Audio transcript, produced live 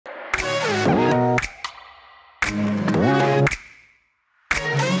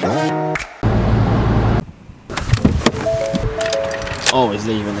Always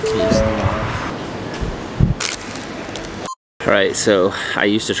leaving the keys in the car. Right, so I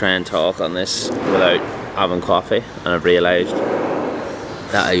used to try and talk on this without having coffee, and I've realised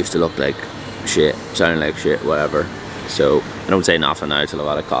that I used to look like shit, sound like shit, whatever. So I don't say nothing now till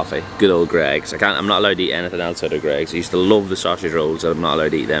I've had a coffee. Good old Greg's. I'm not allowed to eat anything else out of Greg's. I used to love the sausage rolls, and I'm not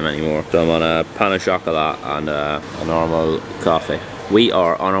allowed to eat them anymore. So I'm on a pan of chocolate and a normal coffee. We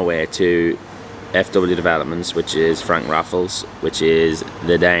are on our way to FW Developments, which is Frank Raffles, which is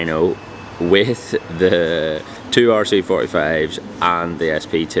the dyno with the 2 RC45s and the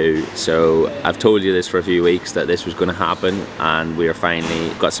SP2. So I've told you this for a few weeks that this was going to happen, and we are finally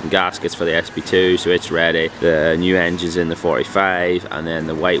got some gaskets for the SP2, so it's ready. The new engine's in the 45, and then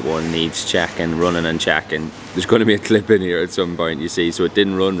the white one needs checking, running and checking. There's going to be a clip in here at some point, you see, so it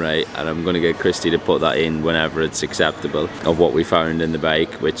didn't run right, and I'm going to get Christy to put that in whenever it's acceptable of what we found in the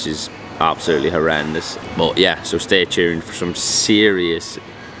bike, which is absolutely horrendous. But yeah, so stay tuned for some serious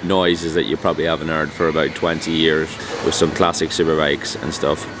noises that you probably haven't heard for about 20 years with some classic superbikes and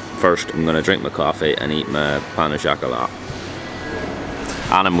stuff. First, I'm going to drink my coffee and eat my pan of chocolate.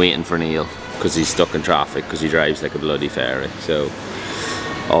 And I'm waiting for Neil because he's stuck in traffic because he drives like a bloody fairy. So,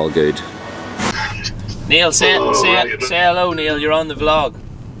 all good. Neil, say hello, Neil. You're on the vlog.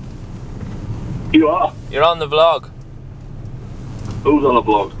 You are? You're on the vlog. Who's on the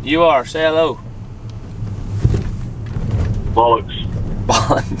vlog? You are. Say hello. Bollocks.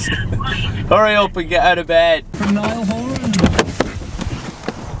 Bollocks. Hurry up and get out of bed. From Niall Horan.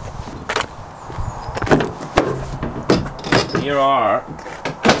 Here are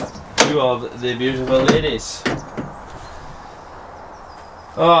two of the beautiful ladies.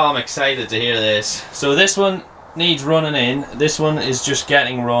 Oh, I'm excited to hear this. So this one needs running in. This one is just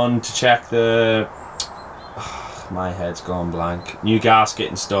getting run to check the... my head's gone blank. New gasket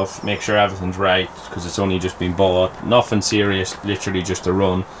and stuff, make sure everything's right, because it's only just been bought. Nothing serious, literally just a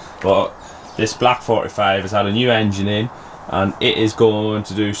run. But this black 45 has had a new engine in, and it is going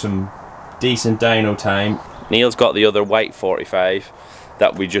to do some decent dyno time. Neil's got the other white 45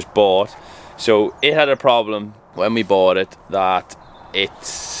 that we just bought. So it had a problem when we bought it, that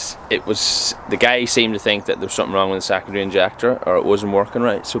the guy seemed to think that there was something wrong with the secondary injector, or it wasn't working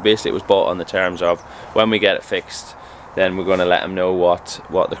right. So basically it was bought on the terms of, when we get it fixed, then we're going to let him know what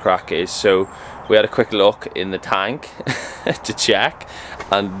the crack is. So we had a quick look in the tank to check,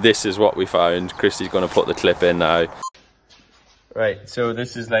 and this is what we found. Christy's going to put the clip in now. Right, so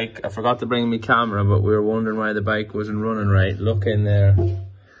this is like, I forgot to bring my camera, but we were wondering why the bike wasn't running right. Look in there,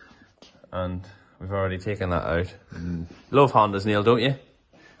 and we've already taken that out. Love Hondas, Neil, don't you?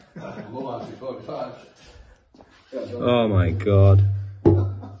 Oh my god.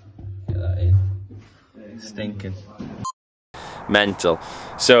 Get that in. Stinking. Mental.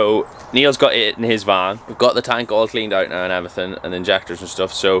 So Neil's got it in his van. We've got the tank all cleaned out now and everything, and injectors and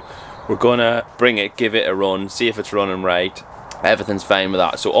stuff. So we're gonna bring it, give it a run, see if it's running right. Everything's fine with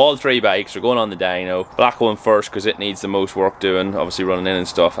that. So all three bikes are going on the dyno. Black one first because it needs the most work doing, obviously running in and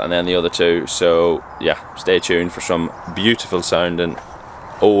stuff, and then the other two. So yeah, stay tuned for some beautiful sounding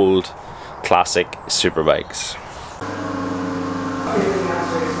old classic superbikes.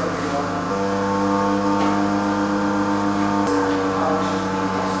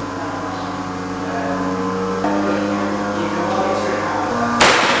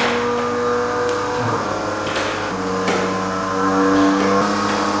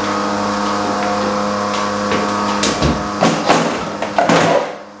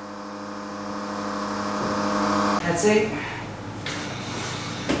 That's it.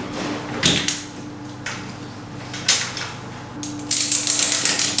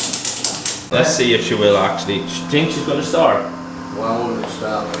 Let's see if she will actually. Do you think she's going to start? Why won't it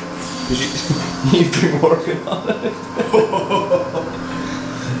start? Because you've been working on it.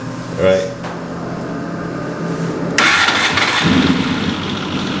 Right.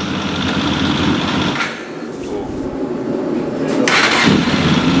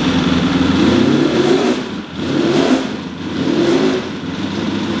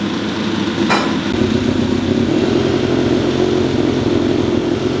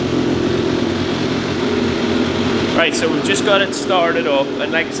 Right, so we've just got it started up,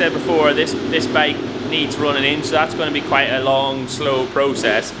 and like I said before, this bike needs running in, so that's going to be quite a long, slow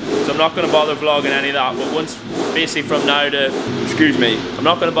process. So I'm not going to bother vlogging any of that, but once, basically from now to, excuse me, I'm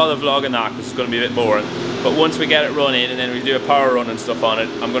not going to bother vlogging that because it's going to be a bit boring. But once we get it running and then we do a power run and stuff on it,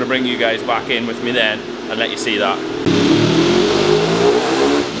 I'm going to bring you guys back in with me then and let you see that.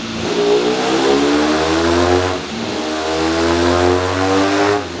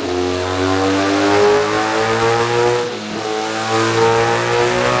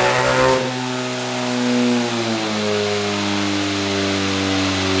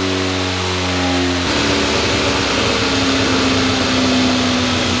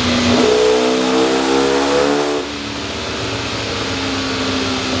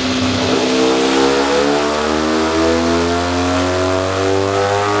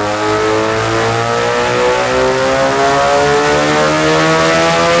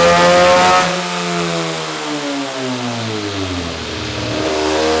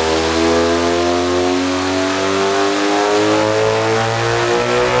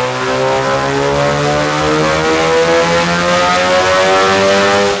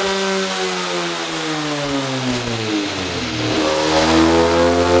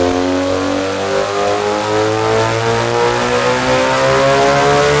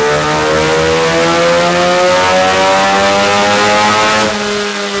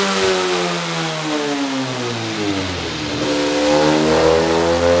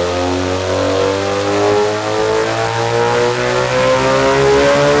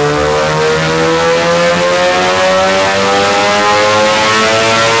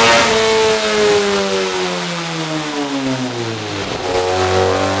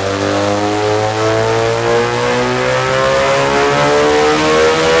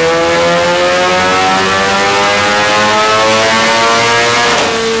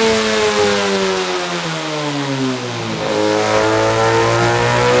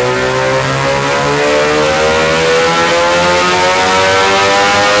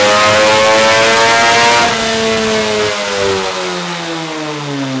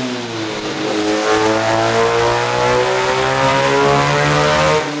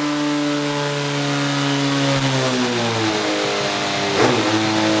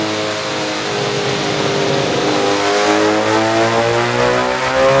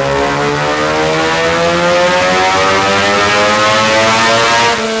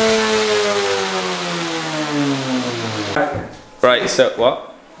 so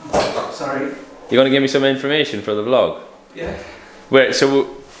what? Sorry. You gonna give me some information for the vlog? Yeah.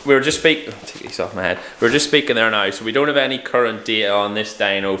 So we were just speaking. Take these off my head. We were just speaking there now. So we don't have any current data on this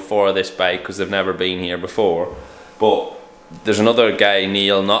dyno for this bike because they've never been here before. But there's another guy,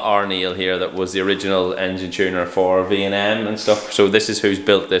 Neil, not our Neil here, that was the original engine tuner for V&M and stuff. So this is who's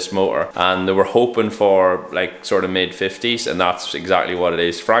built this motor, and they were hoping for like sort of mid-50s, and that's exactly what it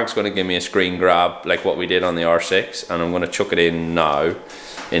is. Frank's going to give me a screen grab like what we did on the R6, and I'm going to chuck it in now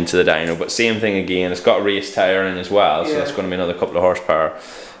into the dyno. But same thing again, it's got a race tyre in as well, so that's going to be another couple of horsepower.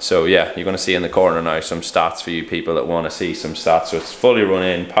 So yeah, you're going to see in the corner now some stats for you people that want to see some stats. So it's fully run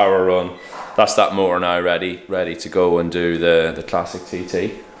in, power run. That's that motor now ready to go and do the classic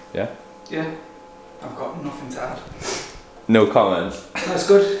TT. Yeah? Yeah. I've got nothing to add. No comments? That's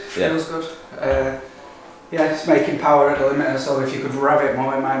good. Yeah. Feels good. Yeah, it's making power at the limiter, so if you could rev it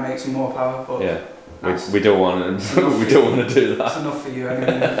more, it might make some more power. But yeah. We don't want to. We don't want to do that. That's enough for you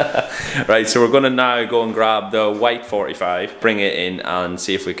anyway. Right, so we're going to now go and grab the white 45, bring it in, and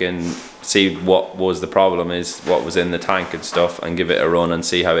see if we can see what was the problem, is what was in the tank and stuff, and give it a run and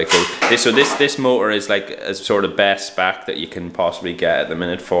see how it goes. So this motor is like a sort of best spec that you can possibly get at the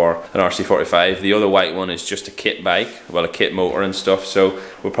minute for an RC45. The other white one is just a kit bike, well, a kit motor and stuff. So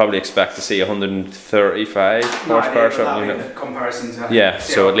we'll probably expect to see 135 horsepower or something. You know. Comparison to Yeah,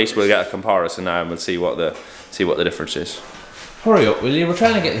 so at least we'll get a comparison now, and we'll see what the difference is. Hurry up, will you? We're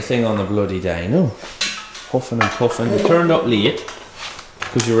trying to get the thing on the bloody dyno. Huffing and puffing. You turned up late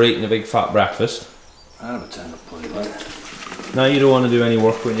because you were eating a big fat breakfast. I have a turn up pretty late. Now you don't want to do any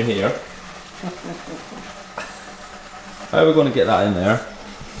work when you're here. How are we going to get that in there?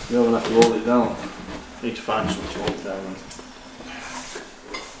 You're going to have to hold it down. Need to find something to hold it down.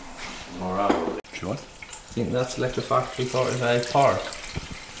 Alright. Sure. I think that's like the factory 45 part.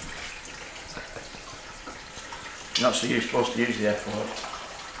 That's you're supposed to use the F word.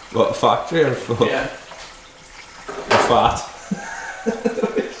 What, a factory or full? Yeah. A fat?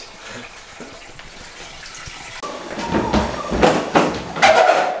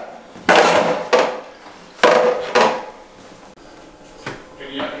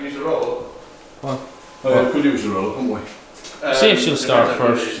 Can you use a roll? What? Oh, we could use a roll, couldn't we? See if she'll start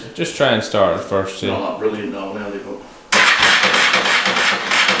first. Just try and start it first. See. Not that brilliant though, really, but...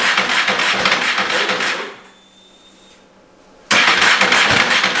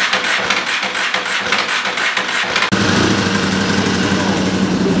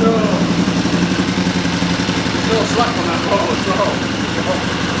 Still slack on that roll as well.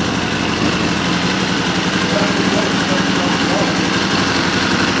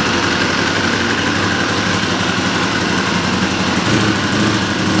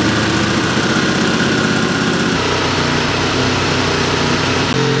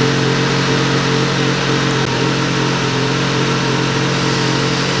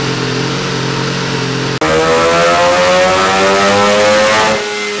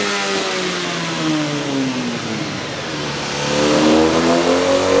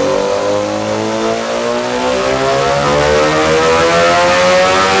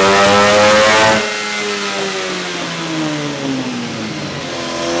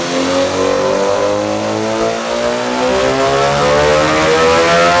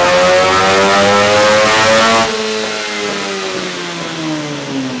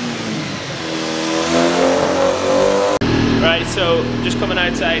 So just coming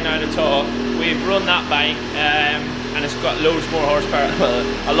outside now to talk, we've run that bike and it's got loads more horsepower, well,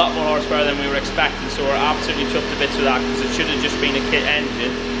 a lot more horsepower than we were expecting, so we're absolutely chuffed to bits with that because it should have just been a kit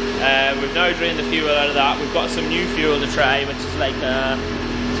engine. We've now drained the fuel out of that. We've got some new fuel to try, which is like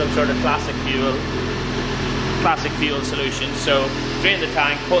some sort of classic fuel solution. So drain the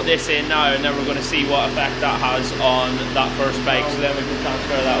tank, put this in now, and then we're going to see what effect that has on that first bike, so then we can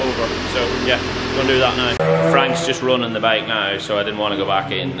transfer that over. So yeah, we're going to do that now. Frank's just running the bike now, so I didn't want to go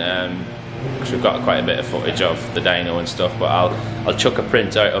back in because we've got quite a bit of footage of the dyno and stuff, but I'll chuck a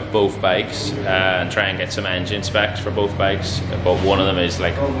print out of both bikes and try and get some engine specs for both bikes. But one of them is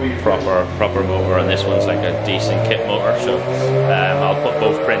like proper motor, and this one's like a decent kit motor, so I'll put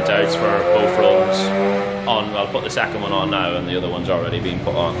both printouts for both runs on. I'll put the second one on now, and the other one's already been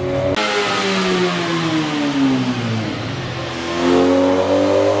put on.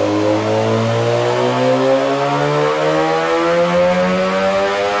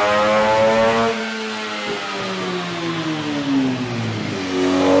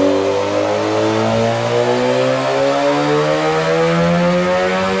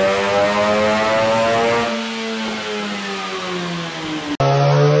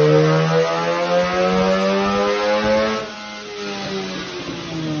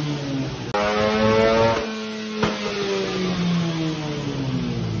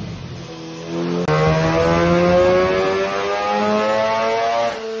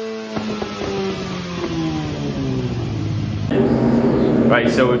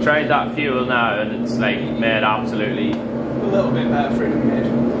 Right, so we've tried that fuel now, and it's like made absolutely A little bit better for it made.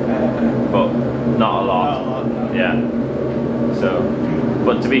 but not a lot. Not a lot, no. Yeah. So,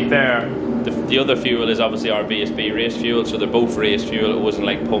 but to be fair, the other fuel is obviously our BSB race fuel, so they're both race fuel. It wasn't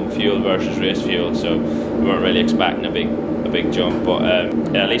like pump fuel versus race fuel, so we weren't really expecting a big jump. But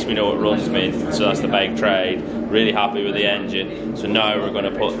yeah, at least we know it runs me. So that's the bike tried. Really happy with the engine. So now we're going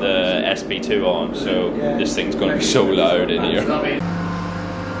to put the SP2 on. So this thing's going to be so loud in here.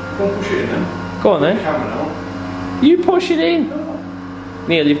 Go and push it in then. Go on then. Camera now. You push it in.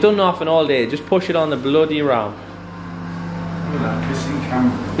 Neil, you've done nothing all day. Just push it on the bloody ram. Look at that kissing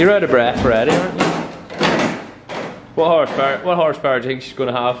camera. You're out of breath already, aren't you? What horsepower do you think she's going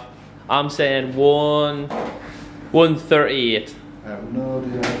to have? I'm saying 138. I have no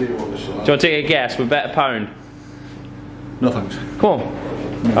idea what this is. Do you want to take a guess? We bet a pound. No thanks. Come on.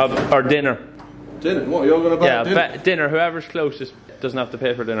 Or dinner. Dinner? What, you're going to buy Yeah, dinner? bet dinner. Whoever's closest doesn't have to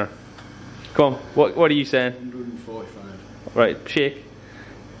pay for dinner. Come on. What are you saying? 145. Right, shake.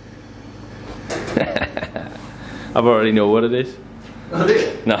 I already know what it is. Oh, do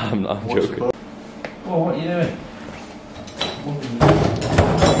you? No, I'm not. I'm joking. Oh, what are you doing?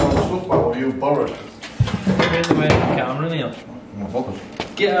 Stuff about what you borrowed. Get in the way of the camera, Neil. No, focus.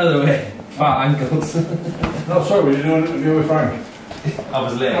 Get out of the way. Fat ankles. No, sorry, were you doing an interview with Frank? I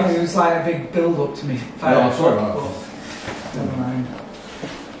was late. It was like a big build up to me. No, sorry about that. Never mind.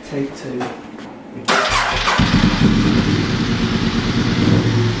 Take two.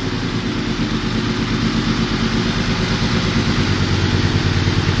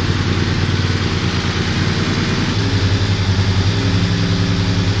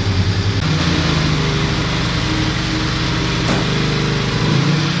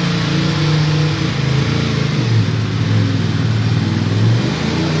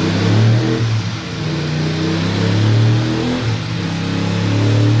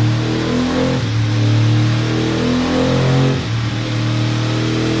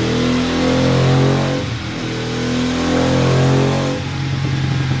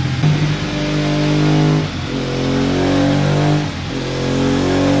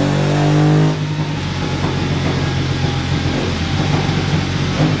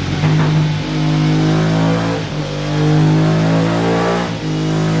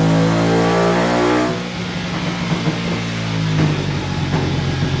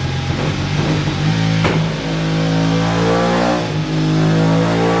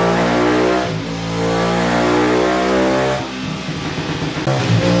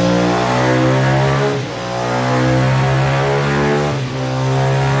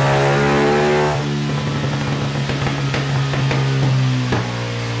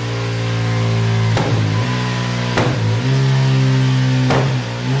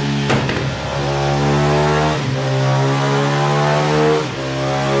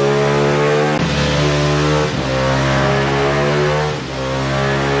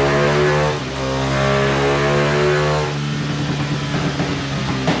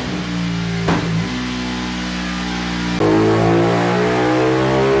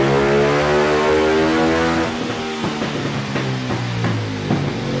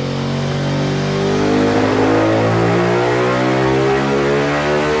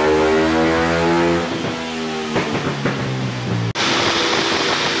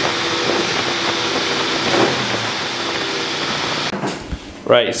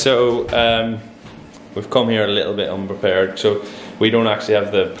 Right, so we've come here a little bit unprepared. So we don't actually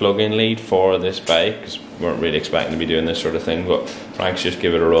have the plug-in lead for this bike because we weren't really expecting to be doing this sort of thing. But Frank's just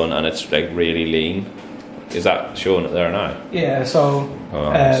give it a run, and it's like really lean. Is that showing it there now? Yeah, so Oh,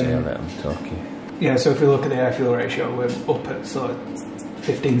 I'll let him talk. yeah, so if we look at the air fuel ratio, we're up at sort of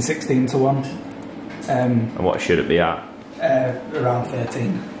 15, 16 to 1. And what should it be at? Around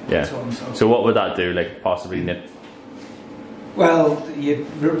 13 Yeah. to 1. So what would that do? Like possibly nip? Well, you're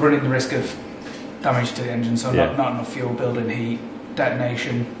running the risk of damage to the engine, so Yeah. not enough fuel, building heat,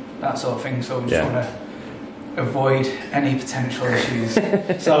 detonation, that sort of thing. So we just Yeah. want to avoid any potential issues.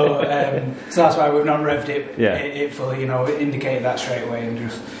 so that's why we've not revved it, Yeah. it fully, indicate that straight away and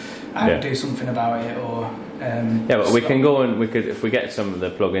just do something about it, or Yeah, but we can go and if we get some of the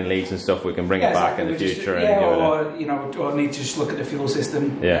plug-in leads and stuff, we can bring it back in the future and give it or need to just look at the fuel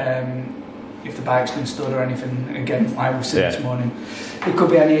system. Yeah. If the bike's been stood or anything, again, like we've seen Yeah. this morning, it could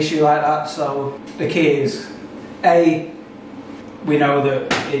be any issue like that. So the key is, A, we know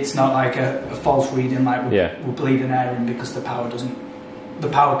that it's not like a false reading, like we're bleeding air in because the power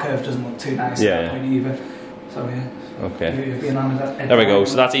curve doesn't look too nice at that point either. So yeah. Okay. You've been on that. There we go.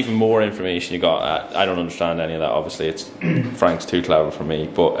 So that's even more information you got. I don't understand any of that. Obviously, it's Frank's too clever for me.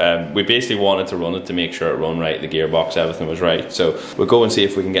 But we basically wanted to run it to make sure it run right, the gearbox, everything was right. So we'll go and see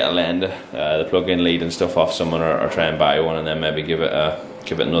if we can get a lend, the plug-in lead and stuff off someone, or try and buy one, and then maybe give it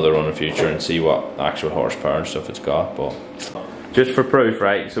another run in future and see what actual horsepower and stuff it's got. But just for proof,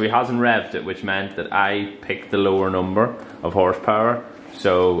 right? So he hasn't revved it, which meant that I picked the lower number of horsepower.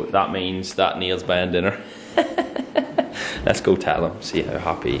 So that means that Neil's buying dinner. Let's go tell him, see how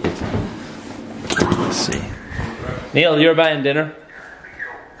happy he is. Let's see. Neil, you're buying dinner?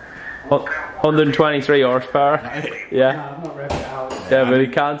 123 horsepower. Yeah. No, I've not revved it out. Yeah, but he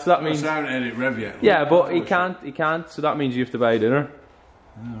can't, so that means... I haven't had it rev yet. Yeah, but he can't, so that means you have to buy dinner.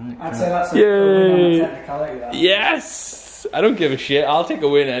 I'd say that's a Yay. technicality. That. Yes! I don't give a shit, I'll take a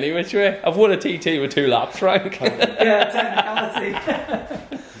win any which way. I've won a TT with 2 laps, Frank. Yeah,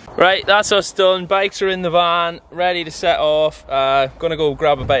 technicality. Right, that's us done. Bikes are in the van, ready to set off. Gonna go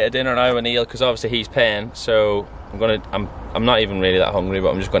grab a bite of dinner now with Neil, because obviously he's paying. So I'm not even really that hungry,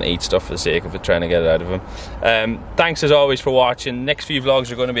 but I'm just gonna eat stuff for the sake of it, trying to get it out of him. Thanks as always for watching. Next few vlogs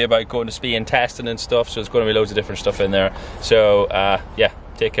are going to be about going to speed and testing and stuff. So there's going to be loads of different stuff in there. So yeah,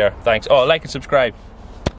 take care. Thanks. Oh, like and subscribe.